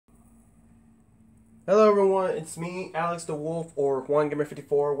Hello everyone, it's me, Alex the Wolf, or Juan Gamer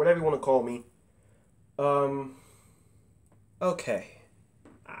 54, whatever you want to call me. Um, okay.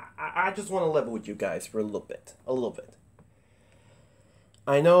 I just want to level with you guys for a little bit.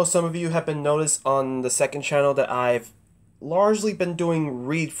 I know some of you have been noticed on the second channel that I've largely been doing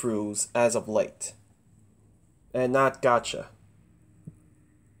read-throughs as of late. And not gacha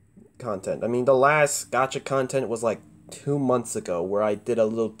content. I mean, the last gacha content was like 2 months ago, where I did a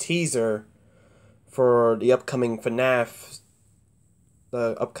little teaser for the upcoming FNAF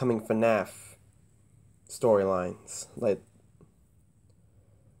storylines.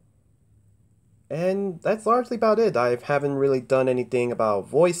 And that's largely about it. I haven't really done anything about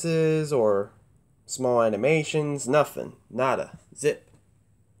voices or small animations, nothing. Nada. Zip.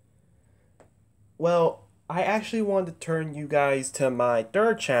 Well, I actually want to turn you guys to my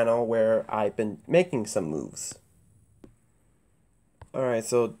third channel where I've been making some moves. Alright,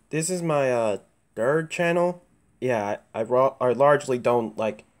 so this is my third channel. Yeah, I largely don't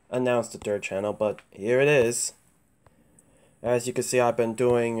announce the third channel, but here it is. As you can see, I've been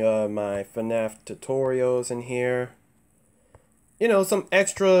doing my FNAF tutorials in here. You know, some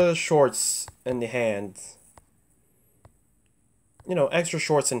extra shorts in the hands. Extra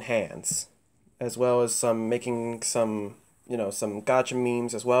shorts in hands. As well as making some gotcha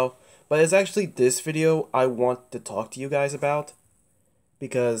memes as well. But it's actually this video I want to talk to you guys about.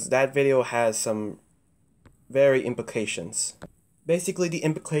 Because that video has some very implications. Basically, the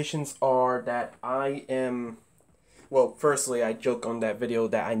implications are that well, firstly, I joke on that video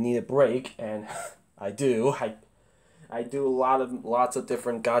that I need a break, and I do. I do lots of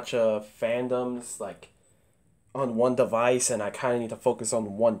different gotcha fandoms on one device, and I kind of need to focus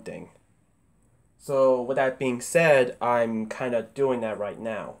on one thing. So with that being said, I'm kind of doing that right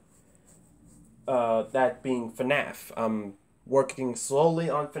now. That being FNAF. I'm working slowly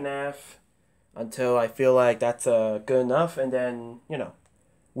on FNAF until I feel like that's good enough, and then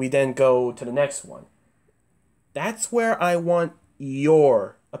we then go to the next one. That's where I want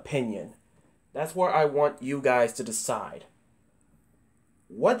your opinion. That's where I want you guys to decide.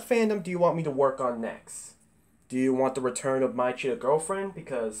 What fandom do you want me to work on next? Do you want the return of My Cheetah Girlfriend?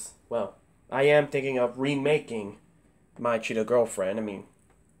 Because, well, I am thinking of remaking My Cheetah Girlfriend.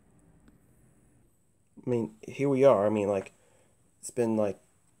 Here we are. It's been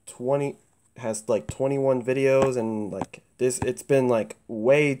 20 has 21 videos, and it's been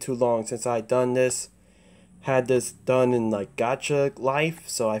way too long since I done this. Had this done in gacha life,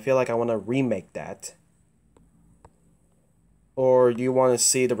 so I feel like I want to remake that. Or do you want to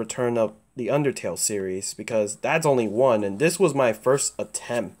see the return of the Undertale series? Because that's only one, and this was my first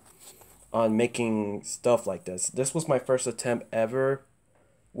attempt on making stuff like this. This was my first attempt ever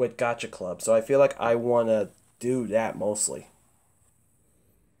with Gacha Club, so I feel like I want to do that mostly.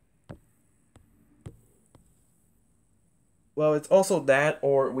 Well, it's also that,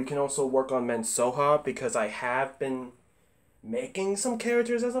 or we can also work on Mensoha, because I have been making some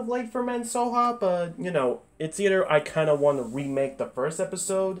characters as of late for Mensoha, but it's either I kind of want to remake the first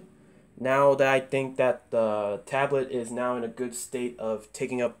episode now that I think that the tablet is now in a good state of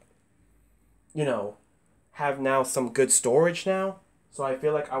taking up, you know, have now some good storage now. So I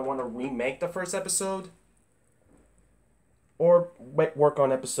feel like I want to remake the first episode or work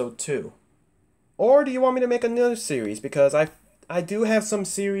on episode 2. Or do you want me to make another series? Because I do have some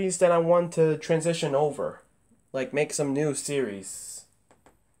series that I want to transition over. Make some new series.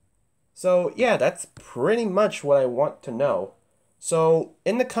 So yeah, that's pretty much what I want to know. So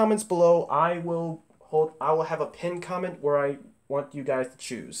in the comments below, I will have a pinned comment where I want you guys to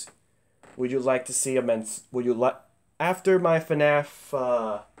choose. Would you like to see would you like after my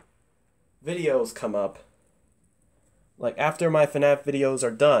FNAF videos come up? After my FNAF videos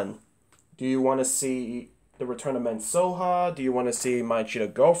are done, do you want to see the return of Mensoha? Do you want to see My Cheetah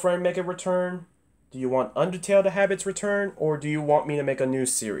Girlfriend make a return? Do you want Undertale to have its return? Or do you want me to make a new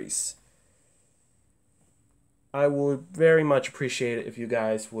series? I would very much appreciate it if you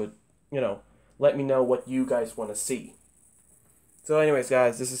guys would, let me know what you guys want to see. So anyways,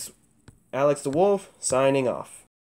 guys, this is Alex the Wolf signing off.